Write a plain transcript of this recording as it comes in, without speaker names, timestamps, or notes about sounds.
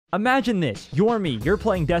Imagine this. You're me. You're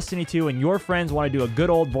playing Destiny 2 and your friends want to do a good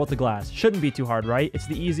old Vault of Glass. Shouldn't be too hard, right? It's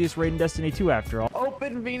the easiest raid in Destiny 2 after all.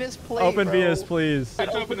 Open Venus, please. Open Venus, please.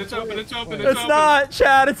 It's open, it's open, it's open, It's not,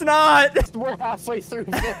 Chad. It's not. We're halfway through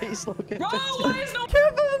phase. Look at Bro, this. why is no...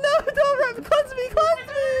 Careful. No, don't run. Cleanse me.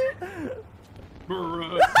 Cleanse me.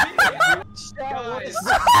 Bro. Guys.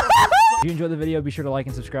 If you enjoyed the video, be sure to like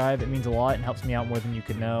and subscribe. It means a lot and helps me out more than you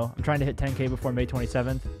could know. I'm trying to hit 10K before May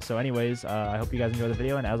 27th. So anyways, I hope you guys enjoy the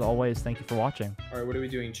video. And as always, thank you for watching. All right, what are we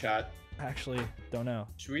doing, chat? Actually, don't know.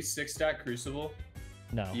 Should we 6-stack Crucible?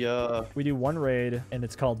 No. Yeah. We do one raid and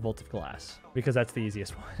it's called Vault of Glass because that's the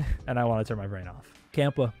easiest one. And I want to turn my brain off.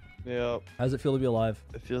 Campa, Yeah. how does it feel to be alive?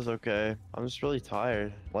 It feels okay. I'm just really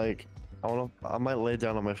tired. Like, I might lay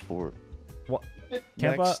down on my fort. What?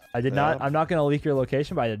 Campa, Next, I did not. I'm not going to leak your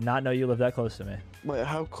location, but I did not know you lived that close to me. Wait,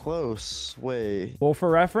 how close? Wait. Well, for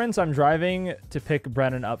reference, I'm driving to pick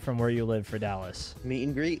Brennan up from where you live for Dallas. Meet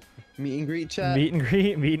and greet? Meet and greet chat? Meet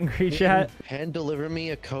and greet chat. Hand deliver me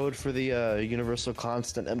a code for the universal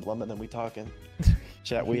constant emblem and then we talking.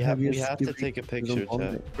 Chat, we have to take a picture,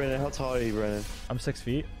 chat. Brennan, how tall are you, Brennan? I'm 6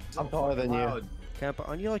 feet. I'm taller than you. Campa,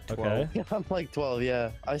 aren't you like 12? Okay. Yeah, I'm like 12,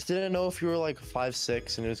 yeah. I just didn't know if you were like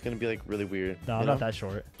 5'6" and it was gonna be like really weird. No, I'm you not know? that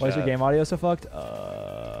short. Why is your game audio so fucked?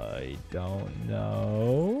 I don't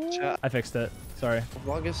know. Chat. I fixed it. Sorry. The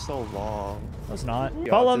vlog is so long. No, it's not.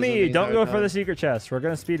 Yeah, Follow autism me. the Don't go entire for the time. secret chest. We're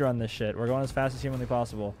going to speedrun this shit. We're going as fast as humanly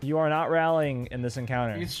possible. You are not rallying in this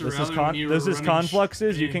encounter. You This used to is, rally when you were this is running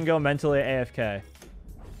confluxes. You shitty. can go mentally AFK.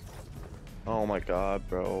 Oh my god,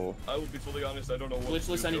 bro. I will be fully honest, I don't know what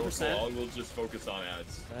Glitchless to do, any so percent? I will just focus on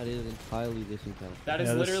ads. That is entirely this encounter. That is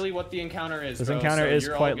Yeah, this- literally what the encounter is, This bro, encounter so is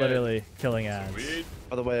you're all quite good. literally killing ads. Sweet.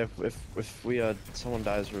 By the way, if we someone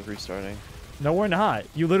dies, we're restarting. No, we're not.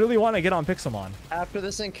 You literally want to get on Pixelmon. After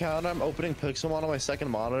this encounter, I'm opening Pixelmon on my second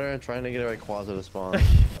monitor and trying to get a Rayquaza to spawn.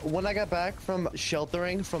 When I got back from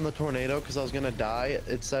sheltering from the tornado because I was gonna die,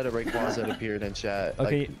 it said a Rayquaza had appeared in chat.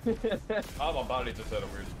 Okay, Oh, my body just had a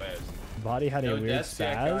weird spaz. body had a No weird deaths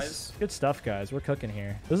yet, guys. spaz. Good stuff, guys. We're cooking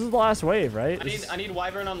here. This is the last wave, right? I need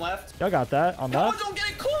Wyvern on left. Y'all got that on Power, left? don't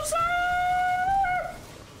get it closer!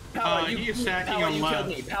 Power, He's stacking Power, on you left. killed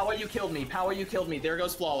me. Power, you killed me. Power, you killed me. There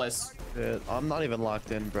goes Flawless. Shit, I'm not even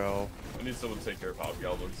locked in, bro. I need someone to take care of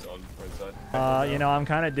Hobgoblins on the right side. You know, I'm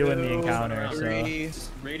kind of doing the encounter, so.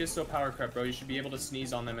 Raid is so power crept, bro. You should be able to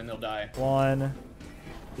sneeze on them and they'll die. 1,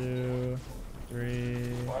 2, 3.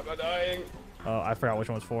 Why am I dying? Oh, I forgot which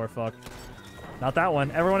one was 4. Fuck. Not that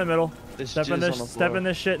one. Everyone in the middle. This Step in jizz this. on the Step floor. in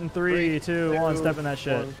this shit in 3, 2, 1. Step in that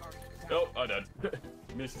shit. Nope, I died.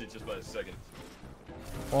 Missed it just by a second.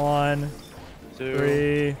 1, 2,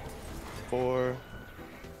 3, 4,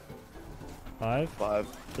 5, 5.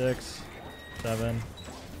 6, 7.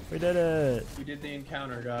 We did it. We did the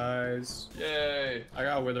encounter, guys. Yay! I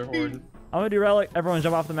got Wither Horde. I'm gonna do relic. Everyone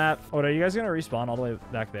jump off the map. Oh, are you guys gonna respawn all the way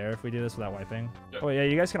back there if we do this without wiping? Yep. Oh yeah,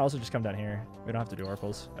 you guys can also just come down here. We don't have to do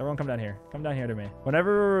oracles. Everyone come down here. Come down here to me.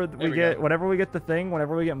 Whenever we get the thing,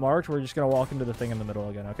 whenever we get marked, we're just gonna walk into the thing in the middle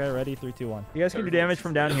again. Okay, ready? 3, 2, 1. You guys can do damage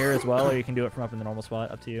from down here as well, or you can do it from up in the normal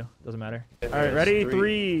spot. Up to you. Doesn't matter. All right, ready?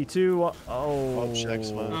 3, 2, 1. Oh,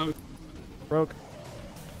 Oh, broke.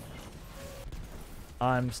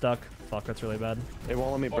 I'm stuck. Fuck, that's really bad. It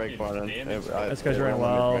won't let me break, Fucking Barton. damn it. That's because you're in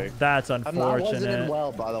well. That's I wasn't in unfortunate.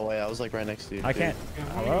 well, by the way. I was like right next to you. I dude. can't.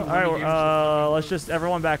 Hello? All right, let's just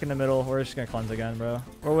everyone back in the middle. We're just gonna cleanse again, bro.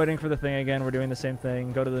 We're waiting for the thing again. We're doing the same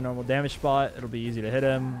thing. Go to the normal damage spot. It'll be easy to hit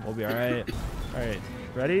him. We'll be all right. All right,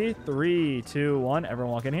 ready? 3, 2, 1.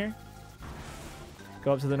 Everyone walk in here.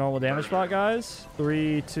 Go up to the normal damage spot, guys.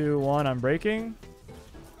 3, 2, 1. I'm breaking.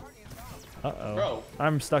 Uh-oh. Bro.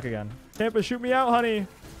 I'm stuck again. Tampa, shoot me out, honey.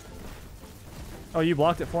 Oh, you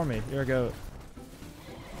blocked it for me. You're a goat.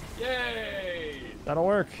 Yay! That'll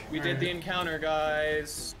work. We did the encounter,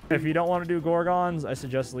 guys. If you don't want to do Gorgons, I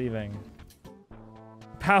suggest leaving.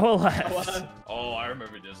 Power left. Oh, I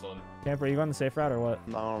remember this one. Camper, are you going the safe route or what?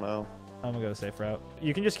 I don't know. I'm gonna go the safe route.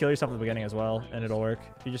 You can just kill yourself at the beginning as well, and it'll work.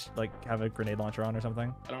 If you just like have a grenade launcher on or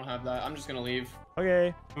something. I don't have that. I'm just gonna leave.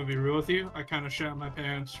 Okay. I'm gonna be real with you. I kind of shat my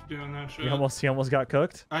pants for doing that shit. He almost got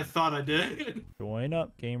cooked. I thought I did. Join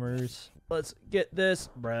up, gamers. Let's get this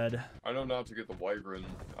bread. I know now to get the Wyvern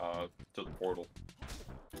to the portal.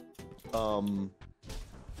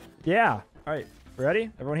 Yeah. All right. Ready?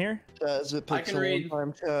 Everyone here? Chat, is it I can Pixel read.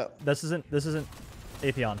 one time, chat? This isn't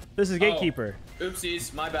Atheon. This is Gatekeeper.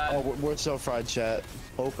 Oopsies, my bad. Oh, we're so fried, chat.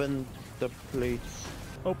 Open the plate.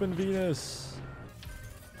 Open Venus.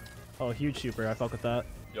 Oh, huge super. I fuck with that.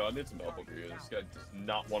 Yo, I need some help over here. This guy does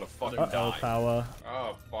not want to fucking Uh-oh, die. Power.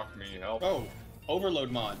 Oh, fuck me, help. Oh,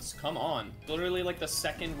 Overload mods. Come on. Literally like the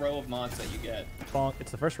second row of mods that you get. Bonk.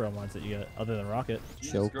 It's the first row ones that you get, other than rocket.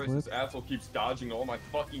 Jesus Choke Christ, whip? this asshole keeps dodging all my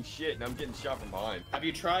fucking shit, and I'm getting shot from behind. Have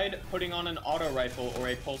you tried putting on an auto rifle or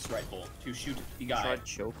a pulse rifle to shoot the guy? Tried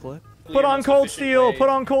choke clip? Put on Most cold efficient steel. way- Put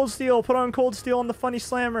on cold steel. Put on cold steel on the funny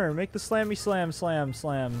slammer. Make the slammy slam, slam,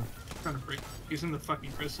 slam. Trying to break. He's in the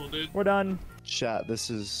fucking crystal, dude. We're done. Chat, this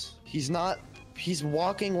is... He's not... He's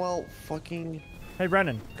walking while fucking... Hey,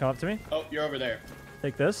 Brennan, come up to me. Oh, you're over there.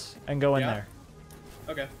 Take this and go in Yeah. there.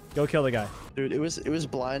 Okay. Go kill the guy. Dude, it was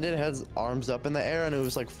blinded, it had his arms up in the air, and it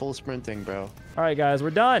was like full sprinting, bro. All right, guys, we're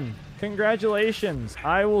done. Congratulations.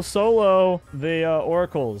 I will solo the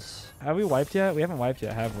oracles. Have we wiped yet? We haven't wiped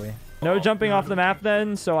yet, have we? No jumping off the map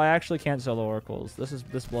then, so I actually can't solo oracles.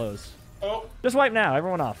 This blows. Oh, Just wipe now.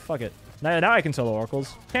 Everyone off. Fuck it. Now I can solo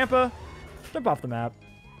oracles. Tampa, jump off the map.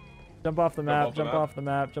 Jump off the map. Jump off the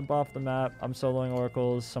map. Jump off the map. I'm soloing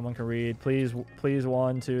oracles. Someone can read. Please, please.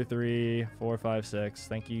 1, 2, 3, 4, 5, 6.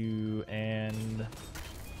 Thank you. And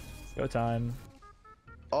go time.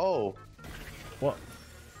 Oh. What?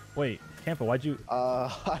 Wait, Tampa, why'd you?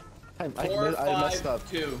 I 4, messed 5, up.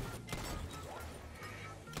 2.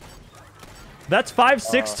 That's 5,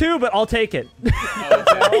 6, 2, but I'll take it.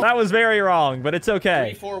 Okay. That was very wrong, but it's 3,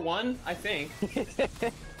 okay. 4, 1, I think.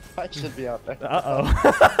 I should be out there.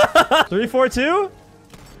 Uh-oh. 3, 4, 2?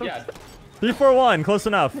 Yeah. 3, 4, 1. Close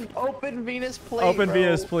enough. Open Venus plate, Open bro.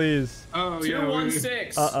 Venus, please. Oh 2, yeah. 1, we-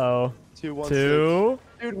 6. Uh-oh. 2, 1, 2,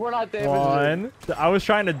 6. Dude, we're not damaging. 1. I was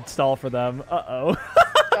trying to stall for them. Uh-oh.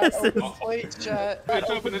 This is... Open plate, chat. It's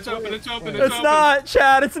open. It's open. It's open. It's not,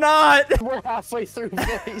 Chad. It's not. We're halfway through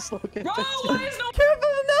phase. Look at Bro, this. why is no... Careful.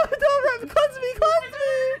 No, don't cleanse me.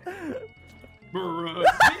 Cleanse me. Bruh.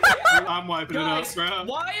 I'm wiping Guys, it up,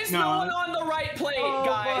 bro. why is No. no one on the right plate,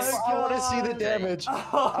 guys? I want to see the damage.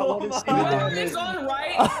 I want to see the Whoever damage. is on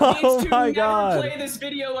right Oh needs to my never God. play this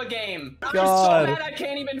video game. I'm God. so mad I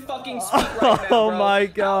can't even fucking speak right now, bro. Oh my How are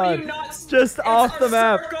God. you not... Just It's off a the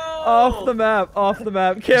map. circle. Off the map. Off the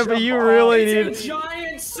map. Campa, you really need It's a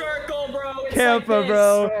giant circle, bro. It's Campa, like this.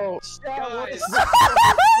 bro. Bro, chat, what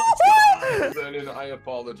Guys, Then I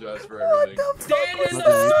apologize for everything. stand in the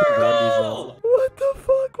Mother, you can grab these circle. What the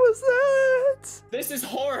fuck was that? This is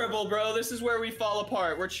horrible, bro. This is where we fall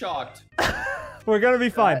apart. We're chalked. We're gonna be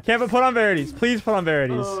fine. Campa, put on Verities. Please put on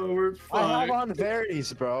Verities. Oh, we're I have fucked. on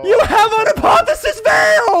Verities, bro. You have an hypothesis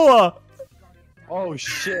veil! Oh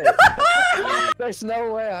shit. There's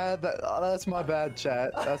no way I had that. Oh, that's my bad,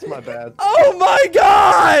 chat. That's my bad. Oh my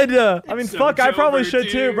God! I mean, So fuck, I probably Jover, should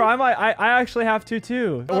too, dude. bro. I actually have to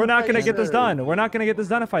too. We're not gonna get this sure. done. We're not gonna get this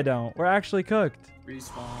done if I don't. We're actually cooked.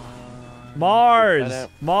 Respawn. I Mars! know.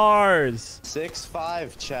 Mars!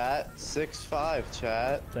 6-5, chat. 6-5,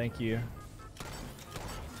 chat. Thank you.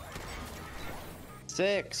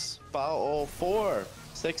 6. 4.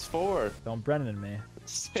 6-4. Don't Brennan and me.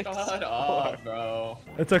 Shut up, bro.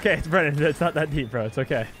 It's okay. It's Brennan. It's not that deep, bro. It's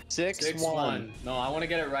okay. 6-1. 6-1. No, I want to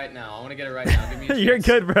get it right now. I want to get it right now. Give me a You're chance.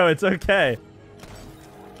 good, bro. It's okay.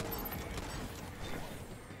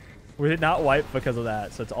 We did not wipe because of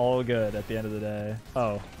that, so it's all good at the end of the day.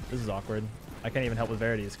 Oh, this is awkward. I can't even help with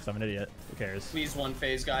Verities because I'm an idiot. Who cares? Please, one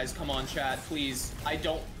phase, guys. Come on, chat. Please. I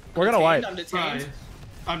don't. We're gonna wipe. I'm detained. Fine.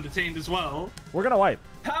 I'm detained as well. We're gonna wipe.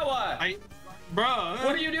 Power! Bruh.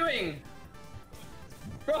 What are you doing?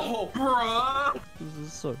 Bro! Bruh. This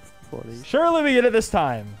is so funny. Surely we get it this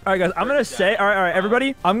time. All right, guys. I'm gonna say. All right,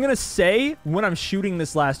 everybody. I'm gonna say when I'm shooting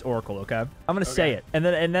this last oracle. Okay. I'm gonna say it, and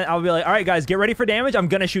then I'll be like, all right, guys, get ready for damage. I'm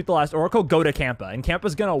gonna shoot the last oracle. Go to Campa, and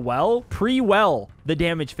Campa's gonna pre-well the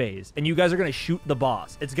damage phase, and you guys are gonna shoot the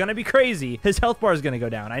boss. It's gonna be crazy. His health bar is gonna go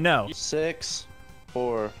down. I know. 6,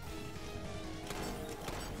 4,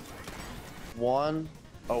 1.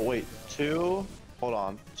 Oh wait, 2. Hold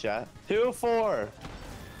on, chat. 2, 4.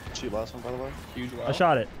 Shoot last one, by the way. Huge I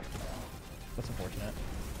shot it. That's unfortunate.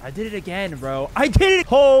 I did it again, bro. I did it.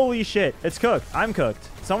 Holy shit. It's cooked. I'm cooked.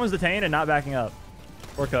 Someone's detained and not backing up.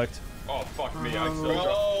 We're cooked. Oh, fuck me. I so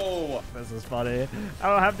Bro! This is funny. I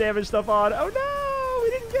don't have damage stuff on. Oh no, we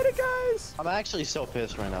didn't get it, guys. I'm actually so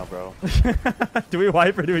pissed right now, bro. Do we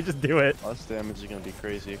wipe or do we just do it? Less damage is gonna be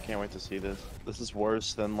crazy. I can't wait to see this. This is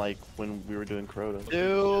worse than like when we were doing Crota.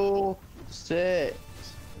 2, 6.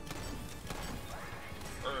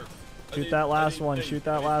 Shoot that last one. Shoot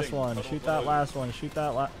that last one. Shoot that last one. Shoot that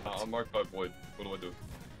last. I'm marked by void. What do I do?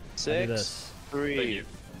 6, this. 3. Thank you.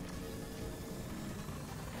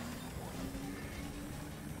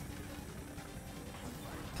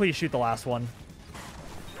 Please shoot the last one.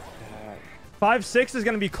 5, 6 is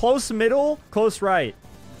gonna be close middle, close right.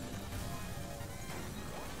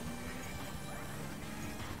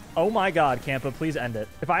 Oh my god, Campa, please end it.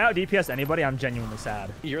 If I out DPS anybody, I'm genuinely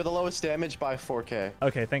sad. You're the lowest damage by 4K.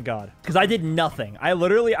 Okay, thank God. Because I did nothing.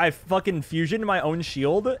 I fucking fusioned my own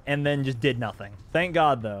shield and then just did nothing. Thank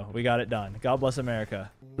God, though. We got it done. God bless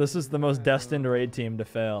America. This is the most destined raid team to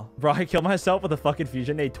fail. Bro, I killed myself with a fucking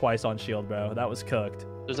fusion nade twice on shield, bro. That was cooked.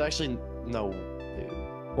 There's actually no,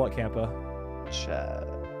 dude. What, Campa? Chat.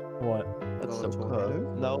 What? That's Oh, so tornado?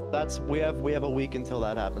 cooked. No, that's we have a week until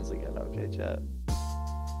that happens again. Okay, chat.